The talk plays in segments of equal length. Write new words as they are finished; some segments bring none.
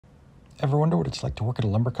Ever wonder what it's like to work at a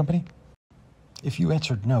lumber company? If you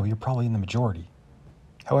answered no, you're probably in the majority.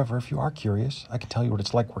 However, if you are curious, I can tell you what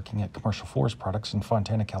it's like working at Commercial Forest Products in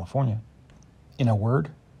Fontana, California. In a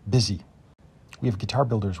word, busy. We have guitar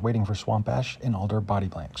builders waiting for swamp ash and alder body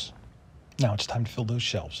blanks. Now it's time to fill those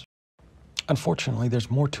shelves. Unfortunately,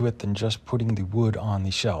 there's more to it than just putting the wood on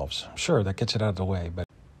the shelves. Sure, that gets it out of the way, but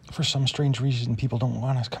for some strange reason, people don't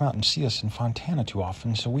want to come out and see us in Fontana too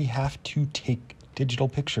often, so we have to take digital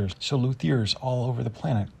pictures so luthiers all over the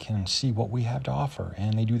planet can see what we have to offer,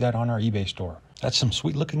 and they do that on our eBay store. That's some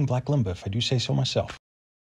sweet-looking black lumber, if I do say so myself.